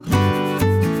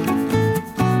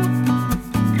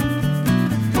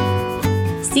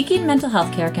Seeking mental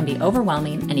health care can be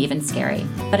overwhelming and even scary,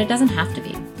 but it doesn't have to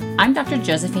be. I'm Dr.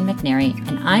 Josephine McNary,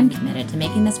 and I'm committed to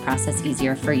making this process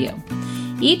easier for you.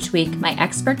 Each week, my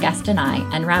expert guest and I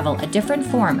unravel a different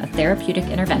form of therapeutic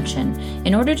intervention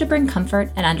in order to bring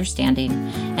comfort and understanding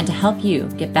and to help you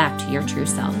get back to your true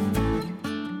self.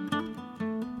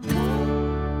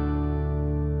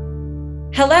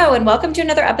 Hello, and welcome to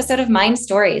another episode of Mind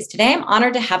Stories. Today, I'm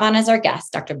honored to have on as our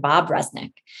guest, Dr. Bob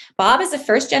Resnick. Bob is a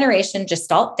first-generation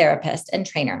Gestalt therapist and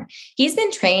trainer. He's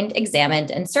been trained,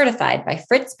 examined, and certified by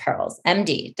Fritz Perls,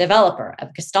 MD, developer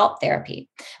of Gestalt therapy.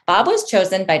 Bob was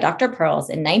chosen by Dr. Perls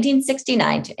in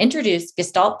 1969 to introduce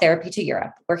Gestalt therapy to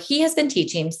Europe, where he has been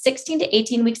teaching 16 to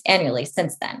 18 weeks annually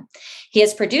since then. He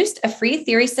has produced a free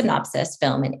theory synopsis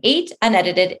film and 8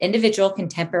 unedited individual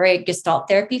contemporary Gestalt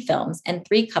therapy films and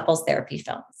 3 couples therapy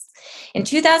films. In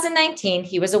 2019,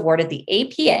 he was awarded the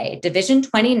APA Division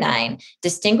 29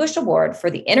 Distinguished Award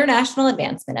for the International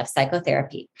Advancement of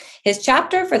Psychotherapy. His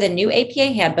chapter for the new APA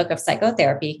Handbook of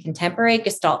Psychotherapy, Contemporary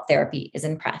Gestalt Therapy, is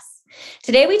in press.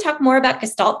 Today, we talk more about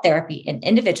Gestalt therapy in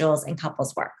individuals and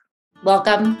couples work.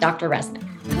 Welcome, Dr. Resnick.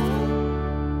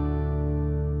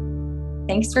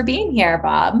 Thanks for being here,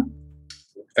 Bob.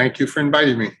 Thank you for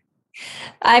inviting me.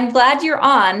 I'm glad you're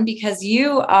on because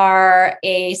you are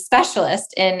a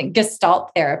specialist in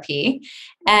Gestalt therapy.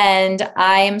 And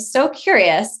I am so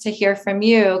curious to hear from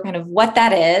you kind of what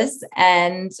that is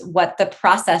and what the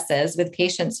process is with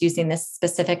patients using this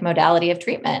specific modality of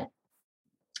treatment.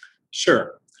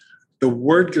 Sure. The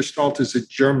word Gestalt is a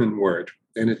German word,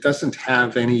 and it doesn't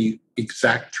have any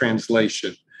exact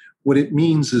translation. What it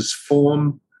means is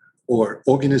form or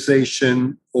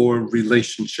organization or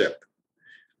relationship.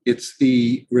 It's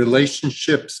the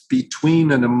relationships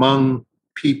between and among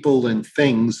people and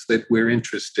things that we're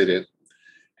interested in.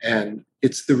 And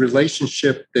it's the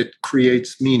relationship that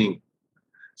creates meaning.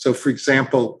 So, for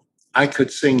example, I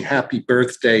could sing Happy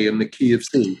Birthday in the key of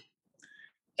C.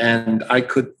 And I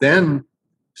could then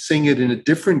sing it in a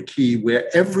different key where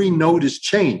every note is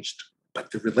changed, but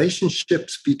the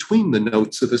relationships between the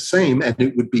notes are the same, and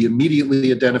it would be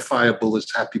immediately identifiable as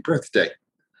Happy Birthday,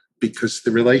 because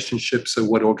the relationships are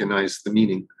what organize the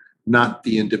meaning, not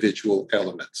the individual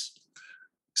elements.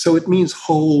 So it means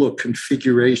whole or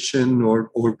configuration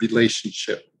or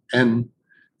relationship. And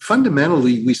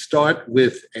fundamentally, we start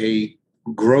with a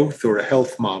growth or a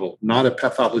health model, not a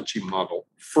pathology model.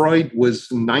 Freud was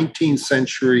a 19th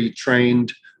century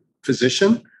trained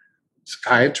physician,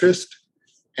 psychiatrist,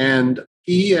 and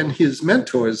he and his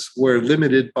mentors were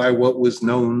limited by what was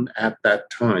known at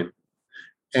that time.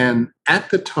 And at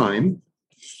the time,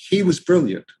 he was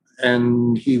brilliant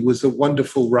and he was a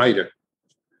wonderful writer.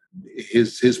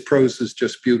 His prose is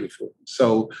just beautiful.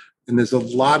 So, and there's a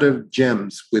lot of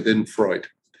gems within Freud.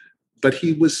 But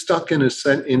he was stuck in a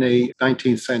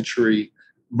 19th century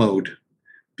mode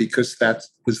because that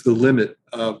was the limit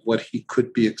of what he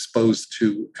could be exposed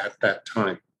to at that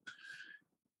time.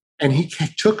 And he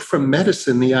took from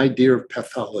medicine the idea of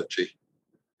pathology.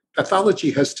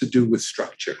 Pathology has to do with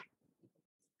structure.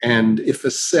 And if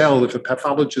a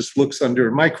pathologist looks under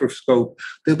a microscope,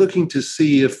 they're looking to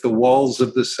see if the walls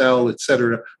of the cell, et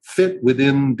cetera, fit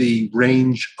within the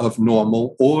range of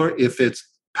normal or if it's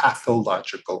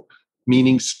pathological,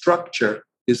 meaning structure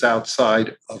is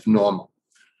outside of normal.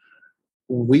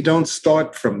 We don't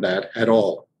start from that at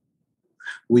all.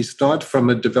 We start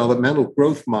from a developmental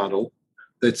growth model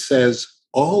that says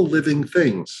all living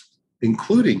things,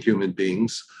 including human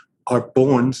beings, are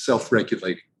born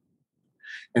self-regulating.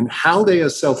 And how they are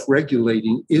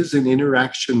self-regulating is an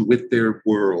interaction with their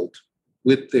world,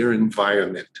 with their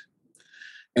environment.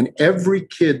 And every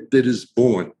kid that is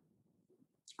born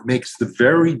makes the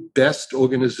very best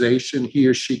organization he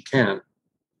or she can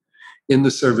in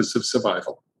the service of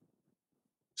survival.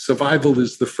 Survival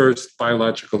is the first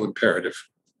biological imperative.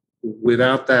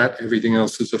 Without that, everything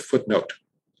else is a footnote.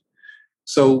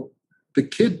 So the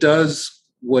kid does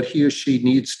what he or she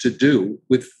needs to do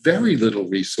with very little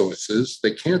resources.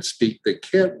 They can't speak, they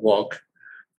can't walk.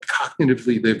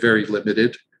 Cognitively, they're very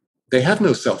limited. They have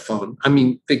no cell phone. I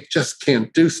mean, they just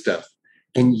can't do stuff.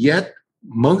 And yet,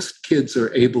 most kids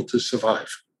are able to survive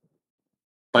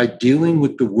by dealing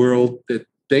with the world that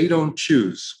they don't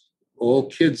choose. All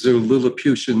kids are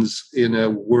Lilliputians in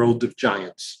a world of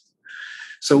giants.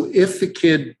 So if the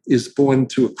kid is born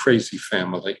to a crazy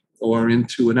family or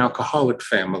into an alcoholic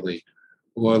family,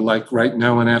 or like right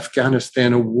now in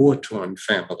Afghanistan, a war-torn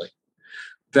family,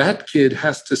 that kid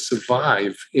has to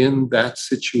survive in that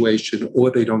situation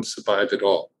or they don't survive at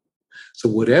all. So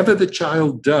whatever the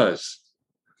child does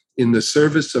in the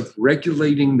service of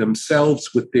regulating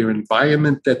themselves with their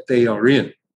environment that they are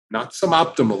in, not some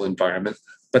optimal environment,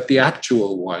 but the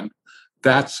actual one,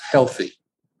 that's healthy.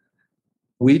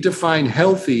 We define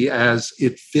healthy as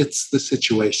it fits the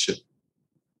situation.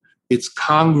 It's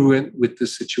congruent with the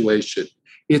situation.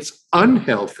 It's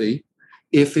unhealthy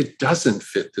if it doesn't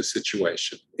fit the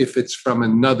situation, if it's from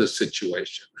another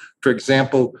situation. For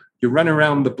example, you run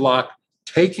around the block,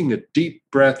 taking a deep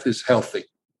breath is healthy.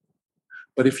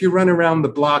 But if you run around the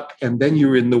block and then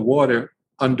you're in the water,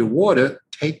 underwater,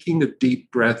 taking a deep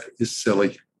breath is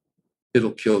silly.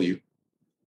 It'll kill you.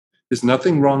 There's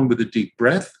nothing wrong with a deep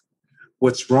breath.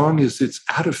 What's wrong is it's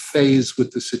out of phase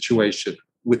with the situation,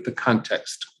 with the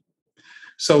context.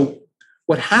 So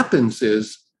what happens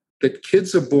is that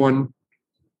kids are born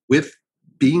with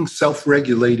being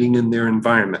self-regulating in their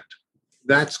environment.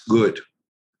 That's good.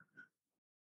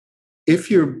 If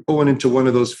you're born into one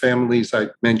of those families I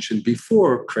mentioned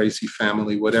before, crazy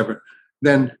family, whatever,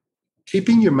 then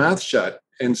keeping your mouth shut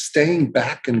and staying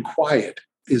back and quiet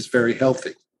is very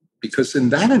healthy. Because in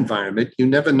that environment, you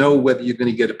never know whether you're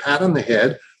going to get a pat on the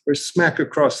head or a smack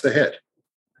across the head.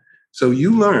 So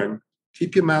you learn,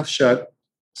 keep your mouth shut,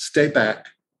 stay back,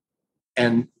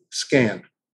 and scan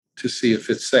to see if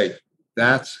it's safe.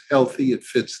 That's healthy. It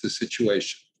fits the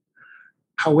situation.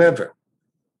 However,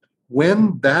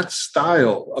 when that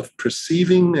style of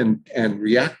perceiving and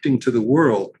reacting to the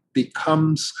world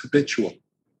becomes habitual,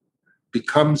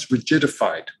 becomes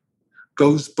rigidified,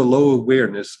 goes below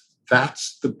awareness,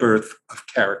 that's the birth of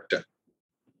character.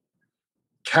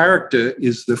 Character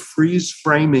is the freeze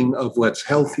framing of what's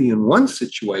healthy in one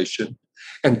situation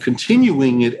and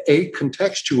continuing it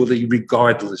acontextually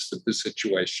regardless of the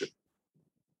situation.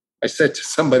 I said to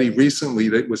somebody recently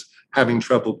that was having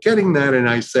trouble getting that, and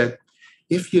I said,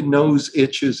 if your nose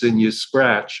itches and you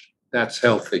scratch, that's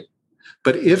healthy.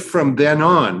 But if from then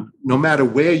on, no matter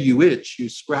where you itch, you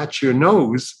scratch your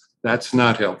nose, that's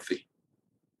not healthy.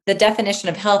 The definition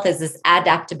of health is this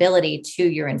adaptability to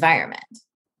your environment.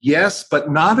 Yes,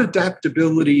 but not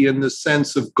adaptability in the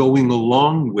sense of going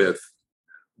along with.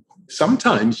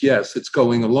 Sometimes, yes, it's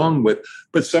going along with,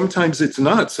 but sometimes it's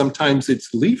not. Sometimes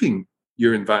it's leaving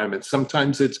your environment.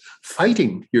 Sometimes it's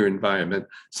fighting your environment.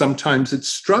 Sometimes it's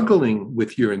struggling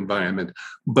with your environment,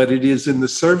 but it is in the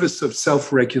service of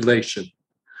self-regulation.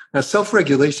 Now,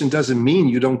 self-regulation doesn't mean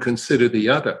you don't consider the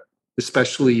other,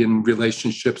 especially in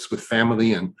relationships with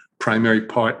family and primary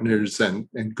partners and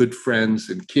good friends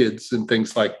and kids and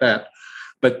things like that.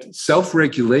 But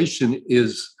self-regulation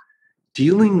is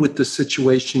dealing with the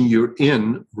situation you're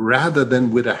in rather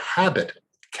than with a habit,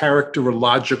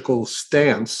 characterological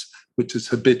stance, which is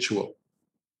habitual.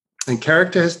 And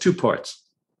character has two parts.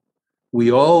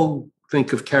 We all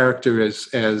think of character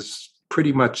as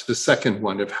pretty much the second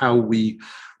one of how we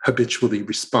habitually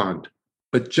respond.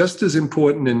 But just as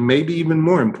important, and maybe even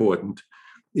more important,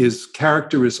 is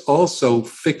character is also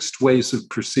fixed ways of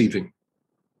perceiving.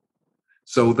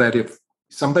 So that if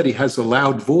somebody has a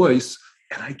loud voice,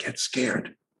 and I get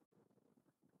scared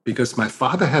because my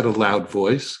father had a loud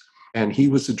voice and he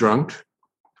was a drunk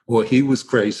or he was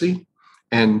crazy,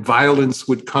 and violence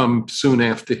would come soon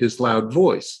after his loud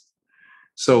voice.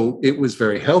 So it was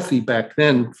very healthy back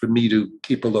then for me to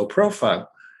keep a low profile.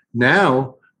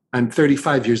 Now I'm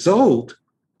 35 years old.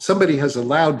 Somebody has a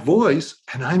loud voice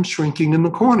and I'm shrinking in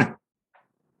the corner.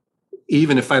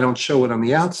 Even if I don't show it on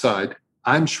the outside,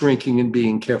 I'm shrinking and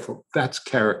being careful. That's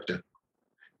character.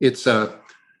 It's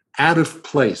out of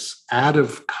place, out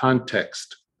of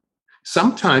context.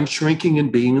 Sometimes shrinking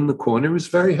and being in the corner is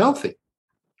very healthy.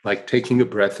 Like taking a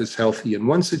breath is healthy in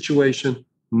one situation,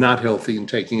 not healthy in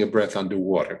taking a breath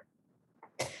underwater.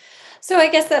 So I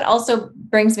guess that also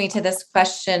brings me to this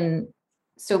question.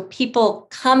 So people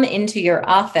come into your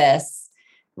office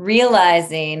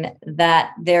realizing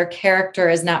that their character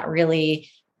is not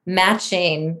really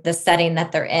matching the setting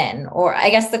that they're in. Or I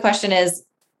guess the question is,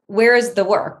 where is the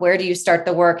work? Where do you start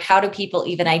the work? How do people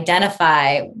even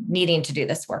identify needing to do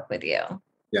this work with you?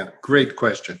 Yeah, great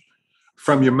question.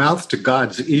 From your mouth to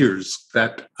God's ears,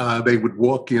 that they would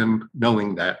walk in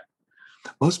knowing that.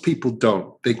 Most people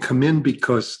don't. They come in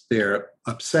because they're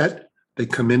upset. They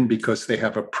come in because they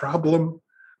have a problem.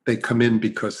 They come in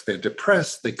because they're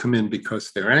depressed. They come in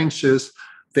because they're anxious.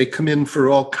 They come in for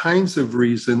all kinds of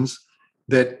reasons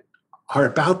that are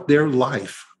about their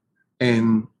life.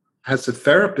 And as a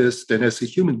therapist and as a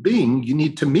human being, you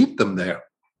need to meet them there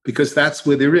because that's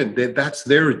where they're in. That's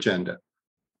their agenda.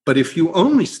 But if you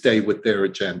only stay with their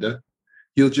agenda,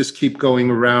 you'll just keep going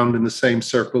around in the same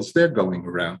circles they're going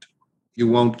around. You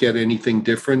won't get anything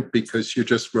different because you're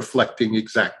just reflecting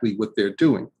exactly what they're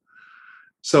doing.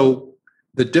 So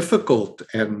the difficult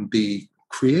and the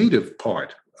creative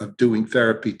part of doing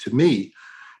therapy to me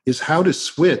is how to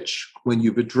switch when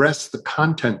you've addressed the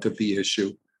content of the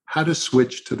issue, how to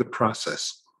switch to the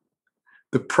process.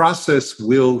 The process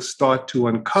will start to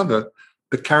uncover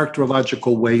the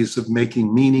characterological ways of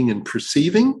making meaning and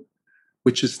perceiving,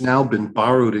 which has now been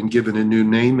borrowed and given a new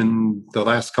name. In the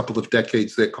last couple of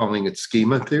decades, they're calling it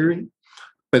schema theory,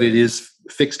 but it is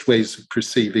fixed ways of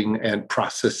perceiving and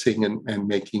processing and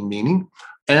making meaning,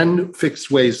 and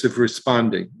fixed ways of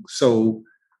responding. So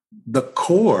the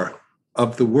core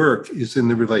of the work is in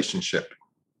the relationship.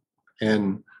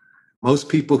 And most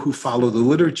people who follow the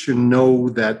literature know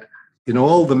that in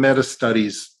all the meta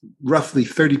studies, roughly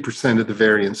 30% of the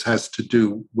variance has to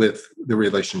do with the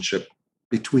relationship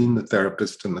between the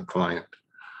therapist and the client.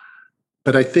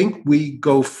 But I think we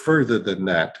go further than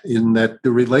that, in that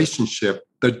the relationship,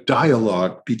 the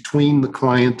dialogue between the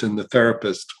client and the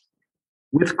therapist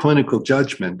with clinical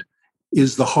judgment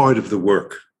is the heart of the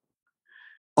work.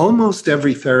 Almost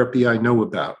every therapy I know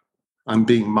about, I'm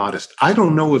being modest, I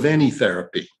don't know of any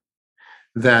therapy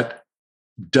that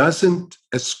doesn't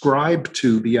ascribe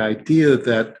to the idea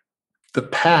that the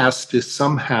past is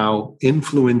somehow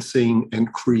influencing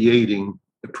and creating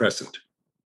the present.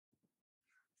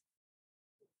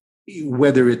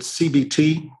 Whether it's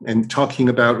CBT and talking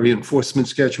about reinforcement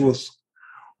schedules,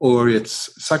 or it's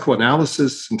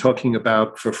psychoanalysis and talking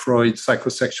about, for Freud,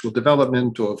 psychosexual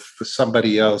development, or for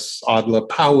somebody else, Adler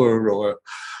power, or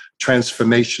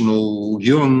transformational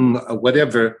Jung, or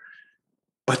whatever.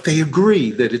 But they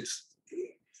agree that it's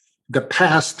the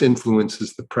past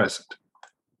influences the present.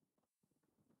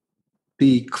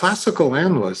 The classical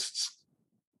analysts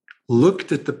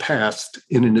looked at the past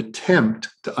in an attempt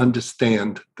to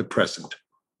understand the present.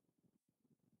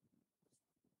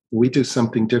 We do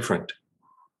something different.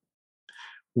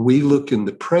 We look in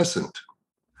the present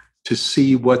to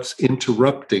see what's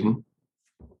interrupting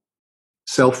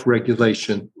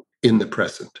self-regulation in the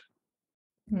present.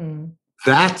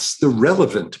 That's the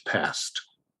relevant past.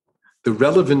 The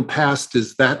relevant past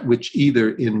is that which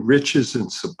either enriches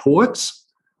and supports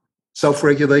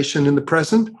self-regulation in the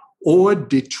present, or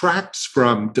detracts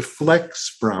from, deflects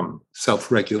from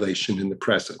self-regulation in the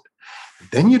present.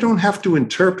 Then you don't have to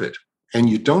interpret, and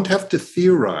you don't have to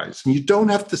theorize, and you don't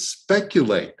have to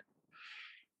speculate.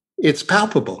 It's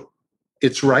palpable.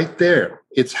 It's right there.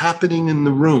 It's happening in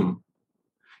the room.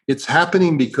 It's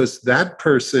happening because that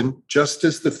person, just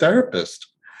as the therapist,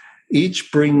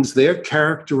 each brings their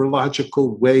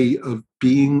characterological way of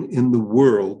being in the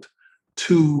world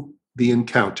to the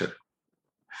encounter.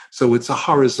 So it's a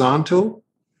horizontal,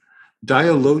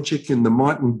 dialogic in the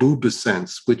Martin Buber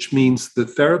sense, which means the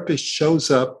therapist shows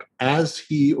up as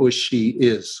he or she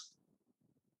is.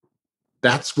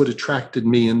 That's what attracted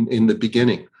me in the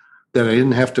beginning, that I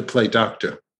didn't have to play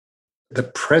doctor. The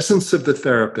presence of the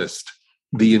therapist,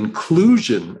 the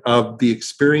inclusion of the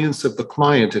experience of the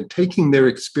client and taking their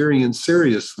experience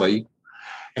seriously,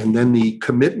 and then the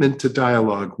commitment to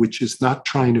dialogue, which is not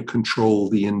trying to control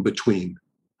the in-between,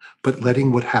 but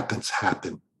letting what happens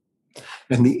happen.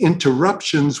 And the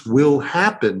interruptions will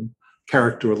happen,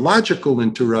 characterological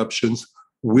interruptions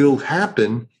will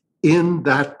happen in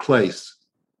that place.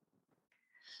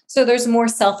 So there's more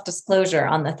self-disclosure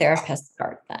on the therapist's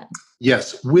part then?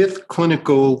 Yes, with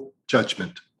clinical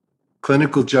judgment.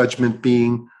 Clinical judgment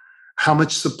being how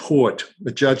much support,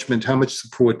 a judgment, how much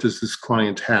support does this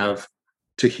client have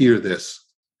to hear this?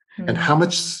 And how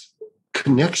much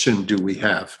connection do we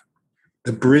have?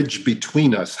 The bridge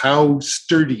between us, how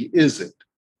sturdy is it?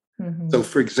 So,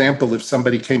 for example, if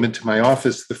somebody came into my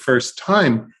office the first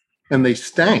time and they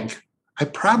stank, I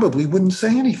probably wouldn't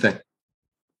say anything.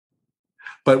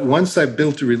 But once I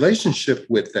built a relationship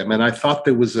with them and I thought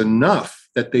there was enough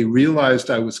that they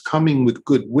realized I was coming with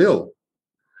goodwill,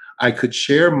 I could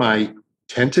share my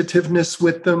tentativeness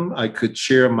with them. I could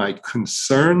share my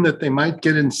concern that they might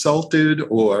get insulted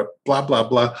or blah, blah,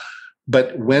 blah.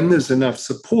 But when there's enough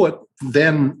support,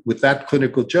 then with that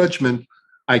clinical judgment,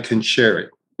 I can share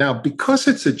it. Now, because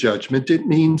it's a judgment, it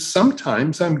means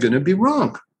sometimes I'm going to be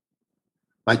wrong.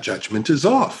 My judgment is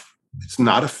off. It's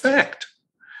not a fact.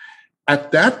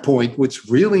 At that point, what's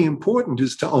really important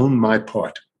is to own my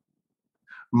part.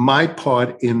 My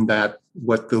part in that,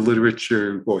 what the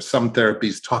literature or some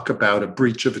therapies talk about, a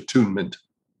breach of attunement,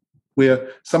 where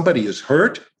somebody is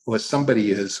hurt or somebody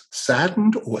is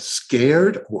saddened or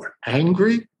scared or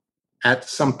angry at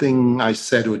something I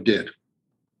said or did.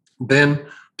 Then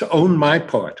to own my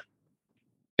part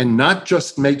and not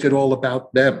just make it all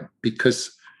about them,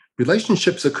 because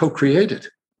relationships are co-created.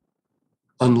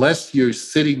 Unless you're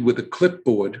sitting with a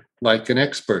clipboard like an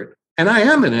expert. And I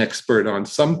am an expert on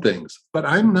some things, but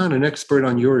I'm not an expert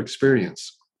on your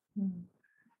experience.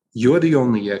 You're the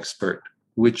only expert.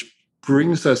 which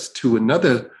brings us to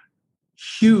another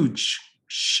huge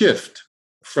shift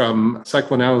from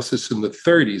psychoanalysis in the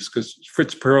 30s, because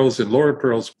Fritz Perls and Laura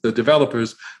Perls, the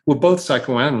developers, were both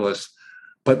psychoanalysts.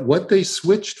 But what they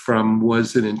switched from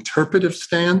was an interpretive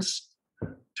stance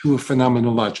to a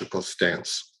phenomenological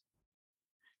stance.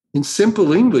 In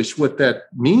simple English, what that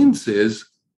means is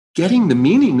getting the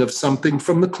meaning of something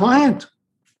from the client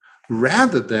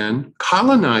rather than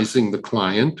colonizing the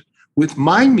client with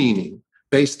my meaning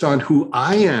based on who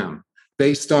I am,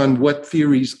 based on what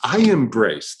theories I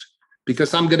embraced.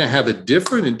 Because I'm going to have a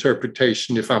different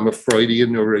interpretation if I'm a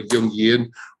Freudian or a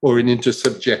Jungian or an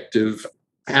intersubjective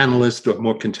analyst or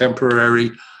more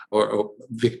contemporary or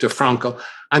Viktor Frankl.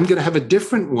 I'm going to have a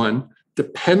different one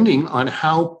depending on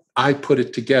how I put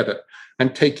it together. I'm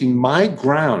taking my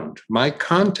ground, my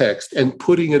context, and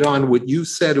putting it on what you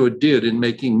said or did and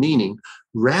making meaning,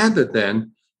 rather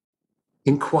than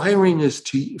inquiring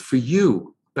for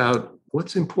you about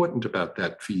what's important about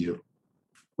that for you.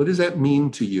 What does that mean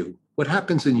to you? What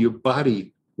happens in your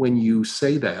body when you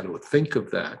say that or think of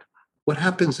that? What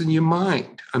happens in your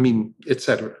mind? I mean,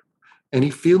 etc. Any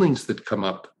feelings that come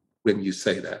up when you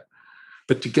say that.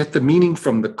 But to get the meaning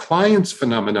from the client's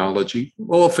phenomenology,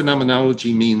 all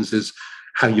phenomenology means is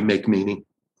how you make meaning.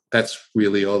 That's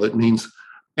really all it means.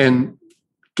 And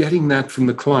getting that from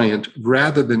the client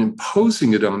rather than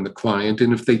imposing it on the client.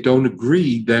 And if they don't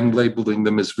agree, then labeling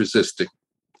them as resisting,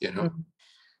 you know.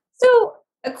 So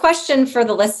a question for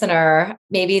the listener,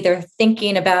 maybe they're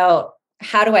thinking about,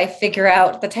 how do I figure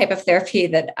out the type of therapy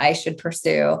that I should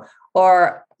pursue?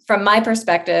 Or from my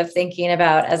perspective, thinking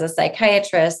about, as a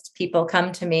psychiatrist, people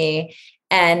come to me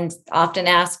and often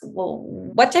ask, well,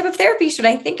 what type of therapy should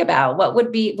I think about?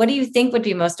 What do you think would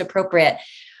be most appropriate?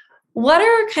 What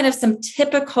are kind of some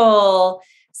typical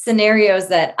scenarios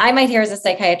that I might hear as a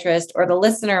psychiatrist or the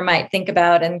listener might think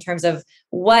about in terms of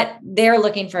what they're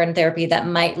looking for in therapy that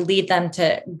might lead them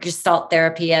to Gestalt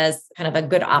therapy as kind of a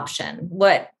good option?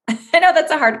 I know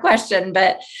that's a hard question,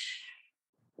 but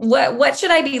what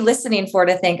should I be listening for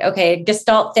to think, okay,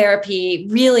 Gestalt therapy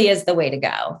really is the way to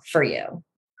go for you?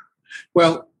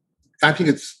 Well, I think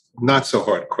it's not so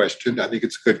hard a question. I think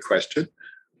it's a good question.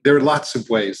 There are lots of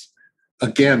ways.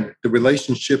 Again, the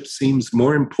relationship seems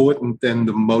more important than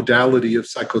the modality of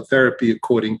psychotherapy,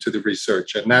 according to the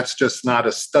research. And that's just not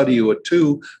a study or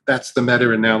two. That's the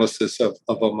meta-analysis of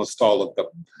almost all of them.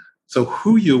 So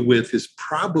who you're with is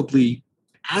probably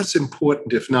as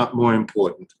important, if not more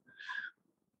important,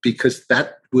 because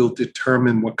that will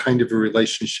determine what kind of a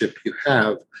relationship you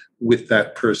have with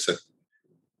that person.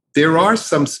 There are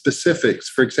some specifics.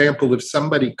 For example, if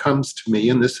somebody comes to me,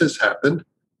 and this has happened,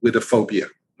 with a phobia,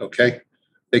 okay?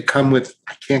 They come with,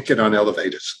 I can't get on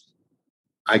elevators.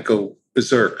 I go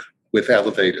berserk with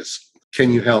elevators.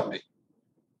 Can you help me?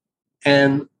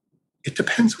 And it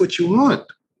depends what you want.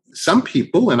 Some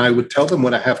people, and I would tell them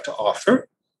what I have to offer,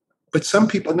 but some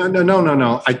people,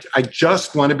 no. I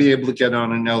just want to be able to get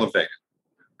on an elevator.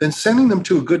 Then sending them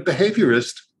to a good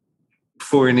behaviorist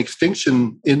for an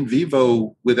extinction in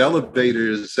vivo with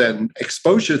elevators and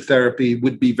exposure therapy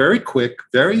would be very quick,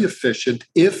 very efficient,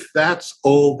 if that's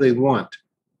all they want.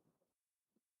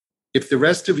 If the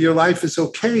rest of your life is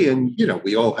okay, and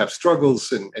we all have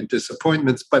struggles and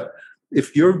disappointments, but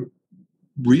if you're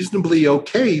reasonably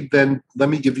okay, then let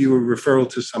me give you a referral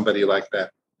to somebody like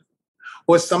that.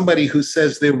 Or somebody who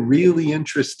says they're really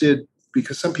interested,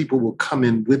 because some people will come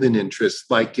in with an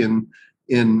interest, like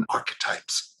in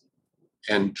archetypes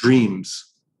and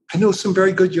dreams. I know some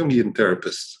very good Jungian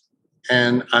therapists,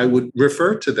 and I would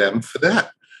refer to them for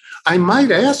that. I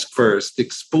might ask first,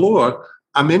 explore,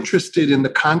 I'm interested in the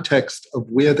context of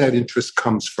where that interest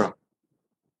comes from.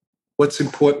 What's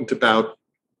important about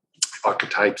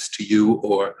archetypes to you,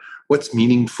 or what's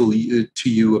meaningful to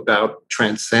you about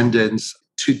transcendence,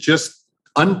 to just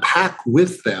unpack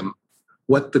with them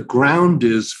what the ground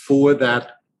is for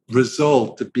that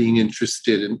result of being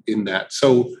interested in that.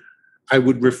 So I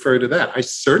would refer to that. I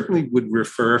certainly would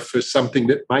refer for something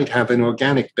that might have an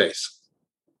organic base.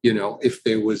 If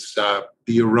there was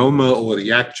the aroma or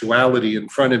the actuality in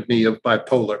front of me of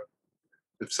bipolar,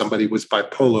 if somebody was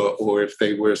bipolar, or if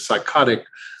they were psychotic,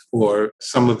 or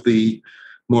some of the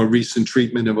more recent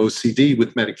treatment of OCD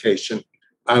with medication,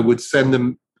 I would send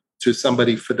them to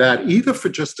somebody for that, either for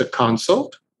just a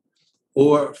consult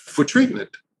or for treatment.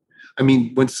 I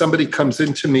mean, when somebody comes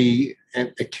into me,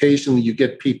 and occasionally you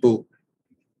get people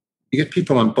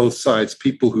on both sides,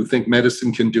 people who think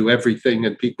medicine can do everything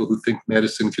and people who think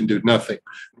medicine can do nothing.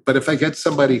 But if I get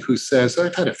somebody who says,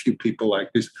 I've had a few people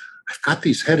like this, I've got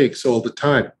these headaches all the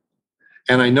time,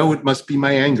 and I know it must be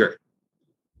my anger.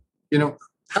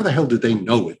 How the hell do they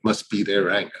know it must be their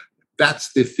anger?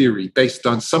 That's their theory based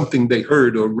on something they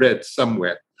heard or read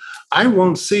somewhere. I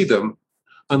won't see them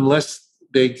unless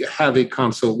they have a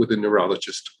consult with a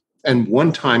neurologist. And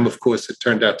one time, of course, it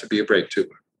turned out to be a brain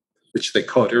tumor, which they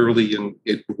caught early and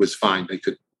it was fine. They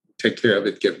could take care of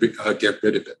it, get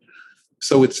rid of it.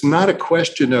 So it's not a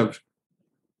question of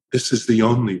this is the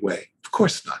only way. Of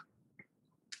course not.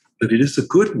 But it is a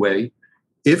good way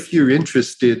if you're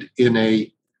interested in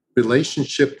a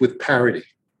relationship with parity,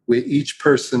 where each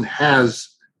person has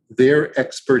their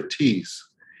expertise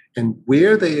and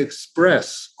where they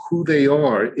express who they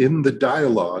are in the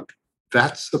dialogue.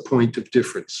 That's the point of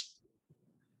difference.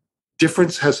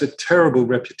 Difference has a terrible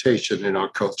reputation in our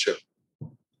culture.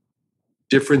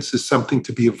 Difference is something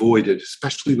to be avoided,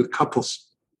 especially with couples.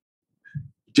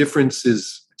 Difference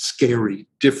is scary.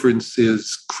 Difference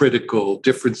is critical.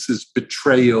 Difference is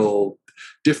betrayal.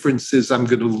 Difference is I'm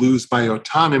going to lose my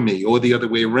autonomy, or the other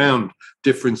way around.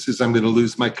 Difference is I'm going to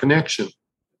lose my connection.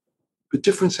 But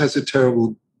difference has a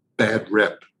terrible bad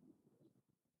rep.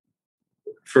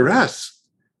 For us,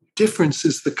 difference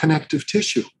is the connective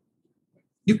tissue.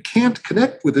 You can't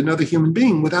connect with another human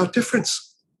being without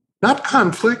difference. Not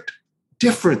conflict,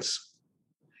 difference.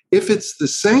 If it's the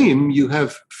same, you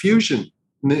have fusion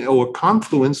or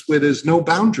confluence where there's no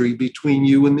boundary between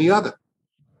you and the other,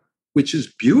 which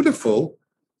is beautiful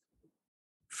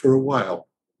for a while.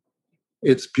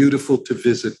 It's beautiful to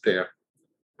visit there.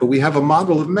 But we have a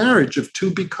model of marriage of two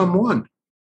become one,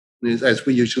 as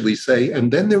we usually say,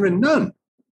 and then there are none.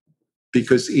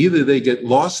 Because either they get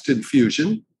lost in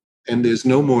fusion and there's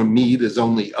no more me, there's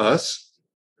only us,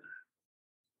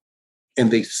 and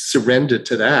they surrender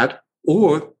to that,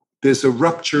 or there's a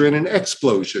rupture and an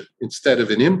explosion instead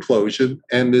of an implosion,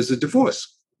 and there's a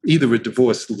divorce. Either a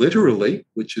divorce literally,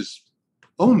 which is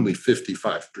only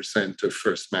 55% of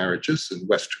first marriages in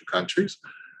Western countries,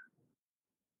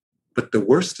 but the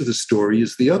worst of the story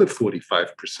is the other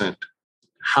 45%.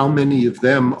 How many of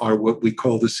them are what we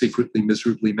call the secretly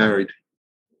miserably married?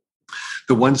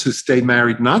 The ones who stay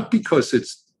married not because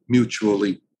it's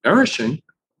mutually nourishing,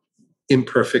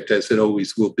 imperfect as it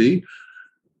always will be,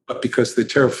 but because they're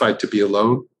terrified to be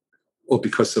alone, or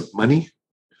because of money,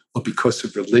 or because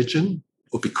of religion,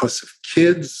 or because of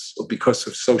kids, or because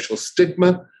of social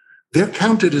stigma. They're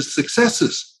counted as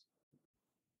successes,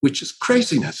 which is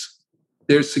craziness.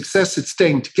 They're a success at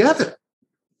staying together,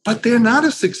 but they're not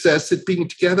a success at being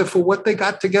together for what they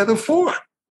got together for,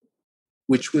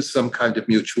 which was some kind of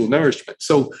mutual nourishment.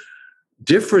 So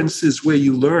difference is where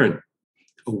you learn.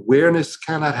 Awareness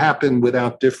cannot happen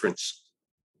without difference.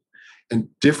 And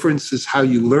difference is how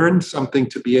you learn something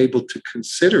to be able to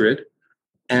consider it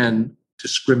and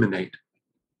discriminate.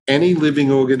 Any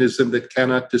living organism that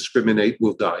cannot discriminate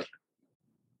will die.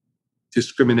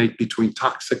 Discriminate between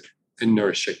toxic and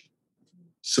nourishing,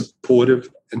 supportive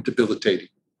and debilitating.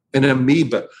 An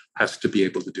amoeba has to be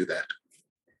able to do that.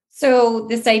 So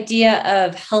this idea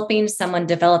of helping someone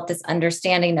develop this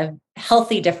understanding of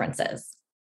healthy differences.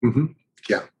 Mm-hmm.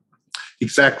 Yeah,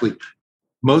 exactly.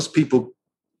 Most people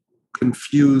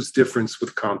confuse difference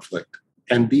with conflict.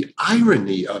 And the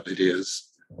irony of it is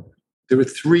there are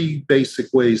three basic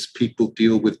ways people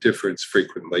deal with difference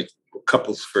frequently.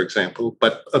 Couples, for example,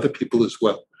 but other people as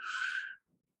well.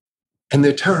 And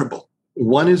they're terrible.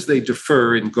 One is they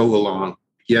defer and go along.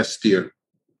 Yes, dear.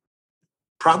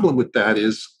 Problem with that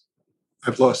is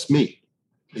I've lost me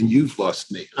and you've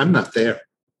lost me. I'm not there.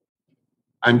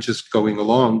 I'm just going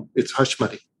along. It's hush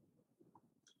money.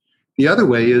 The other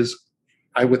way is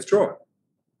I withdraw.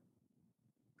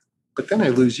 But then I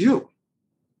lose you.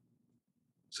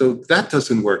 So that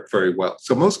doesn't work very well.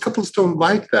 So most couples don't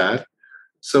like that.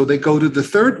 So they go to the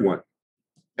third one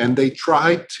and they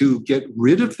try to get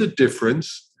rid of the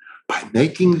difference by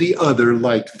making the other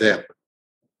like them,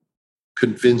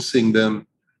 convincing them,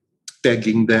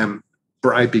 begging them,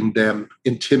 bribing them,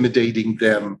 intimidating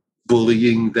them,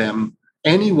 bullying them,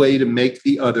 any way to make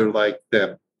the other like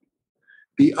them.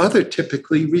 The other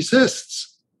typically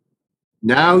resists.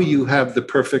 Now you have the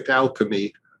perfect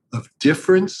alchemy of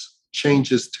difference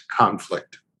changes to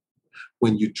conflict.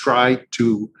 When you try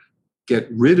to get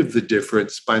rid of the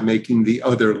difference by making the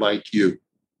other like you,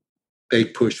 they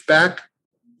push back,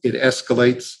 it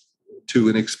escalates to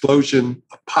an explosion,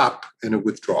 a pop, and a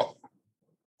withdrawal.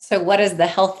 So what is the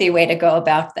healthy way to go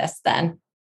about this then?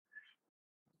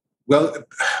 Well,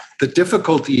 the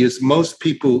difficulty is most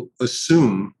people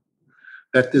assume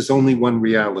that there's only one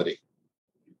reality.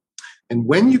 And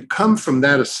when you come from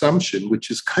that assumption, which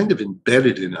is kind of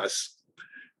embedded in us,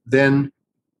 then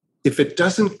if it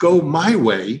doesn't go my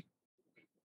way,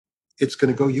 it's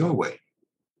going to go your way.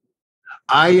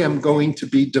 I am going to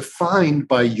be defined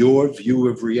by your view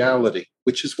of reality,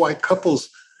 which is why couples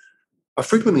are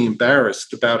frequently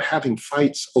embarrassed about having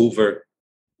fights over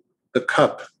the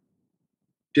cup.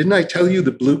 Didn't I tell you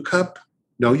the blue cup?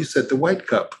 No, you said the white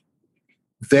cup.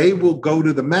 They will go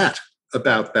to the mat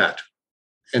about that.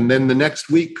 And then the next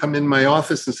week come in my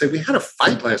office and say, we had a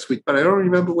fight last week, but I don't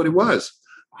remember what it was.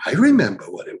 I remember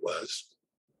what it was.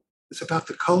 It's about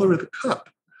the color of the cup.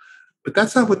 But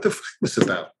that's not what the fight was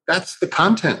about. That's the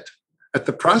content. At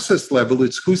the process level,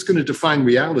 it's who's going to define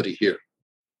reality here.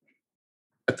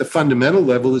 At the fundamental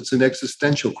level, it's an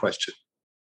existential question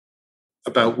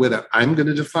about whether I'm going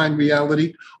to define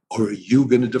reality or are you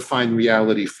going to define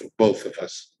reality for both of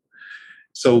us.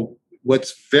 So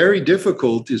what's very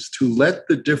difficult is to let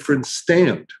the difference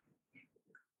stand,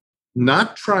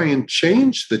 not try and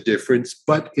change the difference,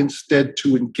 but instead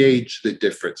to engage the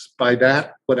difference. By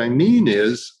that, what I mean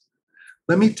is,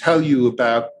 let me tell you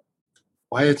about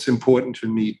why it's important for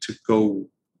me to go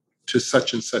to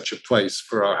such and such a place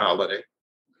for our holiday.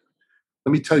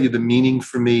 Let me tell you the meaning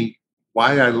for me,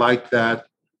 why I like that,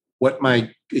 what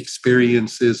my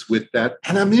experience is with that.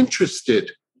 And I'm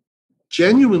interested,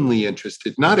 genuinely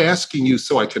interested, not asking you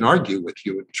so I can argue with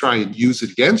you and try and use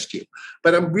it against you,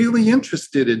 but I'm really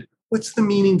interested in what's the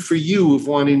meaning for you of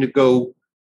wanting to go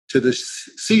to the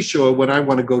seashore when I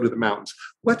want to go to the mountains.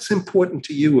 What's important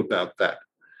to you about that?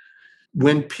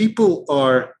 When people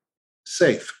are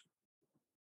safe,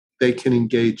 they can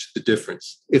engage the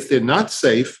difference. If they're not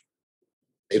safe,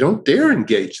 they don't dare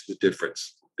engage the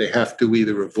difference. They have to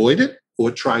either avoid it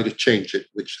or try to change it,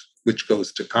 which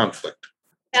goes to conflict.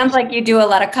 Sounds like you do a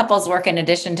lot of couples work in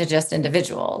addition to just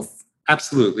individuals.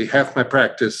 Absolutely. Half my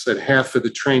practice and half of the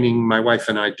training my wife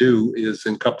and I do is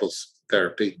in couples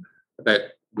therapy.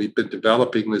 That we've been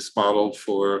developing this model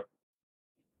for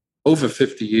over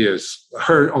 50 years.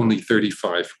 Her only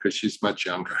 35 because she's much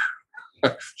younger.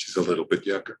 She's a little bit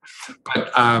younger.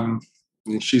 But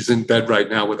she's in bed right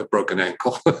now with a broken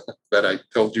ankle that I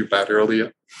told you about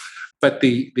earlier. But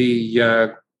the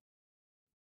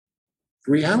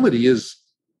reality is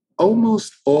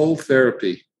almost all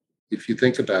therapy, if you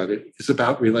think about it, is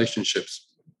about relationships.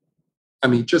 I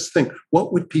mean, just think,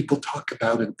 what would people talk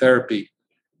about in therapy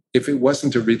if it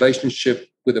wasn't a relationship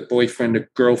with a boyfriend, a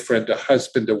girlfriend, a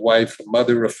husband, a wife, a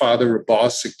mother, a father, a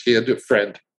boss, a kid, a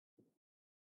friend?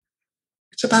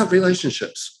 It's about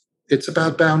relationships. It's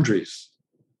about boundaries.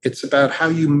 It's about how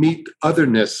you meet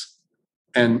otherness,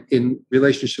 and in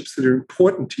relationships that are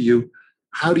important to you,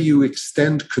 how do you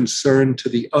extend concern to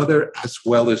the other as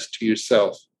well as to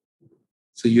yourself?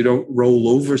 So you don't roll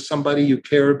over somebody you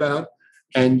care about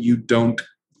and you don't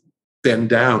bend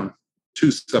down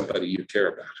to somebody you care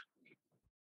about.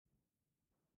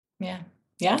 Yeah.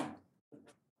 Yeah.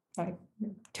 I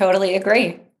totally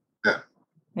agree. Yeah.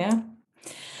 Yeah.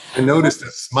 I noticed a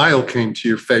smile came to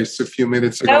your face a few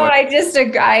minutes ago. No,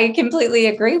 I completely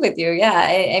agree with you. Yeah.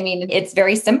 I mean, it's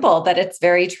very simple, but it's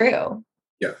very true.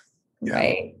 Yeah. Yeah.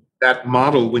 Right. That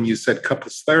model, when you said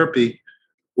couples therapy,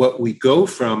 what we go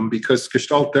from, because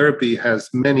Gestalt therapy has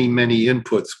many, many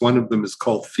inputs. One of them is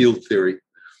called field theory,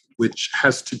 which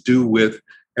has to do with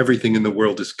everything in the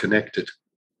world is connected.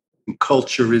 And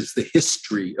culture is the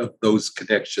history of those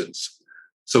connections.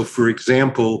 So, for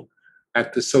example,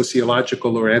 at the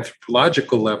sociological or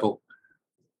anthropological level,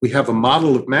 we have a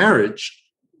model of marriage,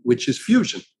 which is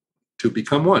fusion, to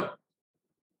become one.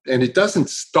 And it doesn't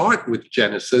start with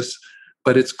Genesis,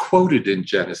 but it's quoted in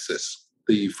Genesis,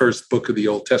 the first book of the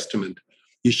Old Testament.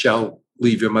 You shall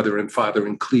leave your mother and father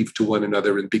and cleave to one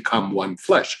another and become one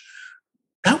flesh.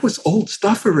 That was old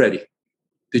stuff already.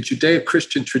 The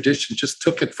Judeo-Christian tradition just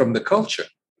took it from the culture.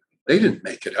 They didn't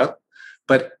make it up.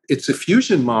 But it's a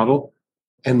fusion model.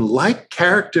 And like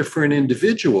character for an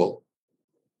individual,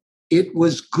 it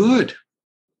was good.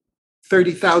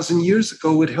 30,000 years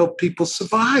ago, it helped people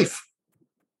survive.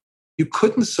 You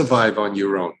couldn't survive on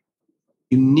your own.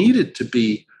 You needed to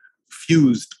be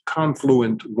fused,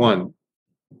 confluent one.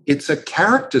 It's a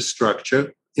character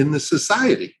structure in the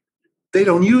society. They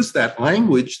don't use that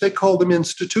language. They call them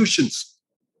institutions.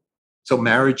 So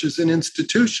marriage is an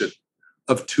institution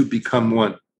of two become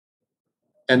one.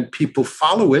 And people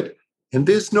follow it. And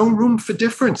there's no room for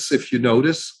difference, if you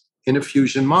notice, in a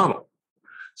fusion model.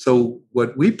 So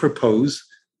what we propose,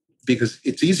 because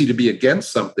it's easy to be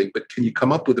against something, but can you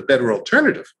come up with a better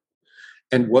alternative?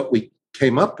 And what we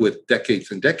came up with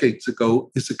decades and decades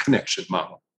ago is a connection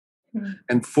model. Mm-hmm.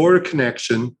 And for a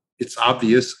connection, it's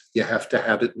obvious you have to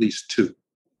have at least two.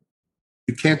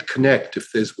 You can't connect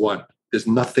if there's one. There's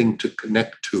nothing to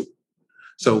connect to.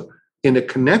 So in a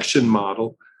connection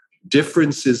model,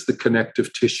 difference is the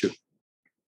connective tissue.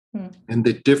 And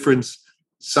the difference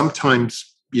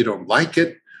Sometimes you don't like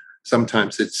it.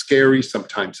 Sometimes it's scary.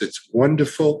 Sometimes it's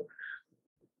wonderful.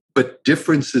 But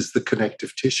difference is the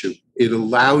connective tissue. It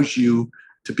allows you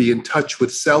to be in touch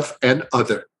with self and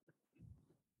other.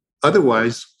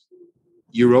 Otherwise,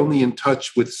 you're only in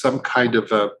touch with some kind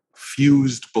of a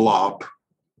fused blob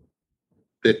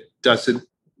that doesn't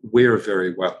wear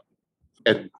very well.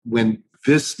 And when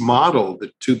this model,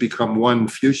 the two become one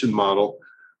fusion model,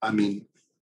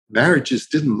 marriages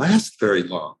didn't last very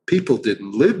long. People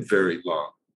didn't live very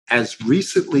long. As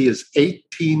recently as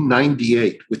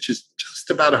 1898, which is just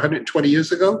about 120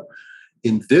 years ago,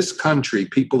 in this country,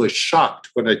 people are shocked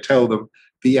when I tell them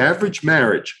the average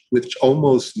marriage, with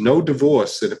almost no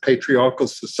divorce in a patriarchal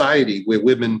society where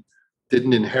women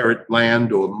didn't inherit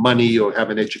land or money or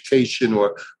have an education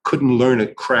or couldn't learn a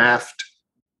craft,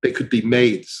 they could be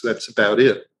maids. That's about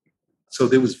it. So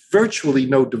there was virtually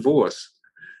no divorce.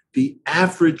 The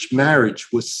average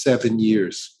marriage was 7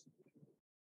 years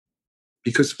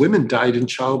because women died in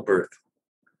childbirth.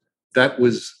 That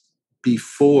was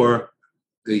before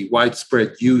the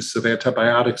widespread use of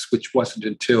antibiotics, which wasn't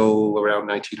until around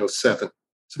 1907.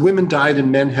 So women died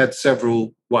and men had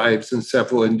several wives and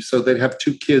so they'd have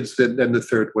 2 kids, then the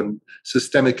third one,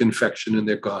 systemic infection, and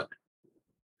they're gone.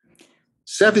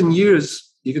 7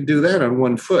 years, you can do that on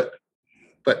 1 foot.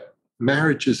 But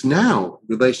marriages now,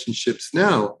 relationships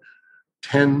now,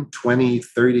 10, 20,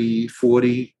 30,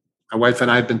 40. My wife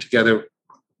and I have been together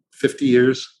 50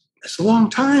 years. It's a long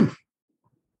time.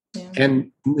 Yeah.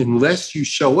 And unless you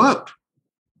show up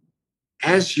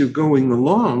as you're going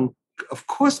along, of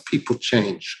course people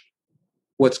change.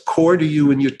 What's core to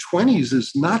you in your 20s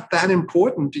is not that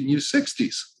important in your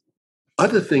 60s.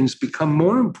 Other things become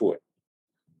more important.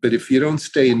 But if you don't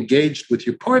stay engaged with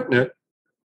your partner,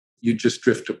 you just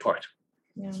drift apart.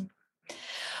 Yeah.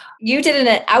 You did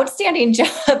an outstanding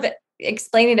job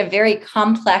explaining a very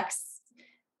complex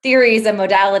theories and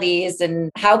modalities and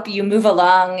how you move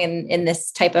along in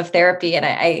this type of therapy. And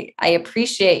I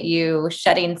appreciate you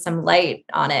shedding some light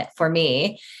on it for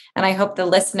me. And I hope the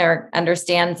listener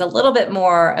understands a little bit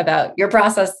more about your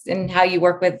process and how you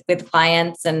work with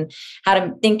clients and how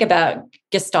to think about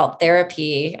Gestalt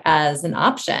therapy as an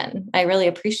option. I really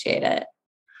appreciate it.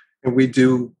 And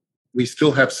we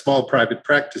still have small private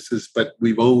practices, but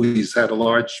we've always had a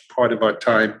large part of our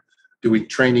time doing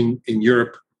training in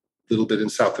Europe, a little bit in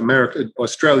South America,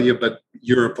 Australia, but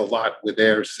Europe a lot. We're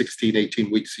there 16,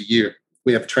 18 weeks a year.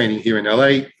 We have training here in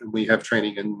LA, and we have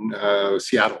training in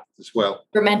Seattle as well.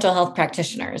 For mental health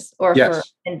practitioners? Or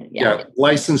yes.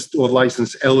 Licensed or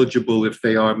license eligible if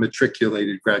they are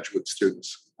matriculated graduate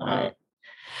students.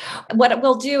 What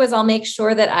we'll do is I'll make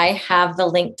sure that I have the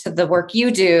link to the work you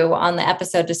do on the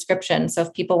episode description. So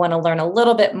if people want to learn a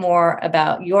little bit more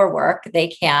about your work, they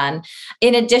can.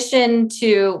 In addition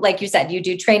to, like you said, you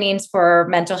do trainings for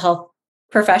mental health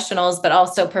professionals, but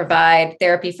also provide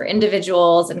therapy for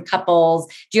individuals and couples.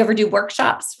 Do you ever do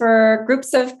workshops for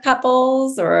groups of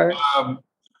couples or?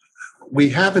 We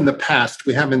have in the past.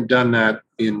 We haven't done that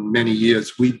in many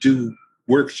years. We do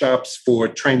workshops for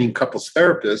training couples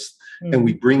therapists. And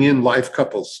we bring in live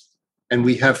couples, and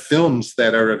we have films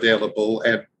that are available,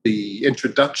 and the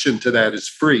introduction to that is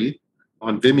free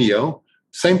on Vimeo.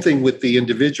 Same thing with the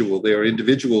individual. There are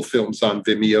individual films on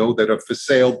Vimeo that are for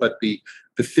sale, but the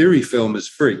theory film is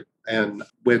free. And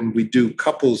when we do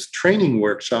couples training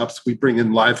workshops, we bring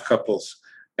in live couples.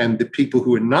 And the people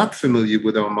who are not familiar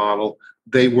with our model,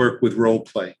 they work with role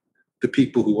play. The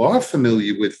people who are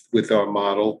familiar with our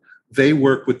model, they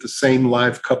work with the same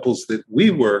live couples that we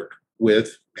work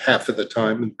with half of the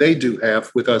time, and they do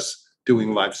half with us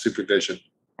doing live supervision.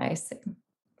 I see.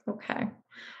 Okay.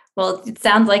 Well, it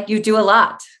sounds like you do a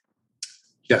lot.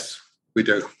 Yes, we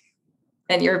do.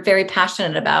 And you're very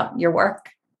passionate about your work.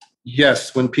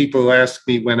 Yes. When people ask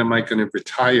me, when am I going to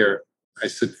retire? I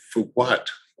said, for what?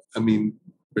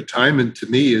 Retirement to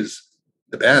me is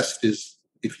the best, is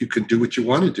if you can do what you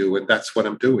want to do. And that's what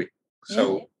I'm doing. Yeah.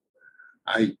 So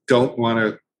I don't want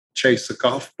to chase a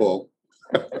golf ball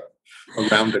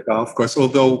around the golf course,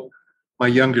 although my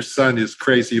younger son is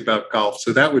crazy about golf.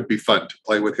 So that would be fun to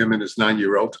play with him and his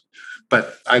 9-year-old.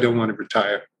 But I don't want to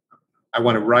retire. I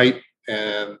want to write,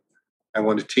 and I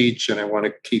want to teach, and I want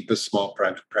to keep a small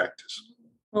private practice.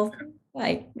 Well,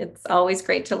 it's always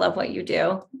great to love what you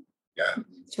do. Yeah.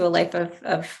 To a life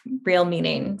of real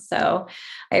meaning. So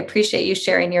I appreciate you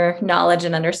sharing your knowledge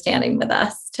and understanding with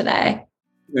us today.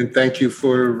 And thank you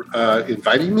for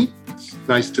inviting me. It's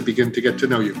nice to begin to get to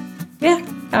know you. Yeah.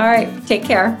 All right. Take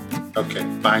care. Okay.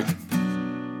 Bye.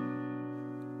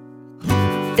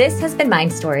 This has been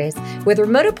Mind Stories. With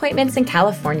remote appointments in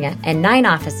California and 9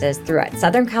 offices throughout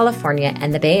Southern California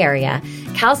and the Bay Area,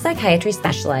 Cal Psychiatry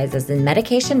specializes in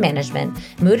medication management,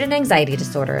 mood and anxiety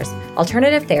disorders,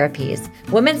 alternative therapies,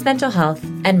 women's mental health,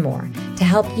 and more to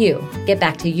help you get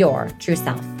back to your true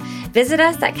self. Visit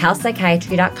us at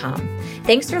calpsychiatry.com.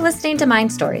 Thanks for listening to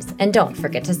Mind Stories, and don't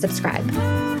forget to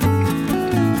subscribe.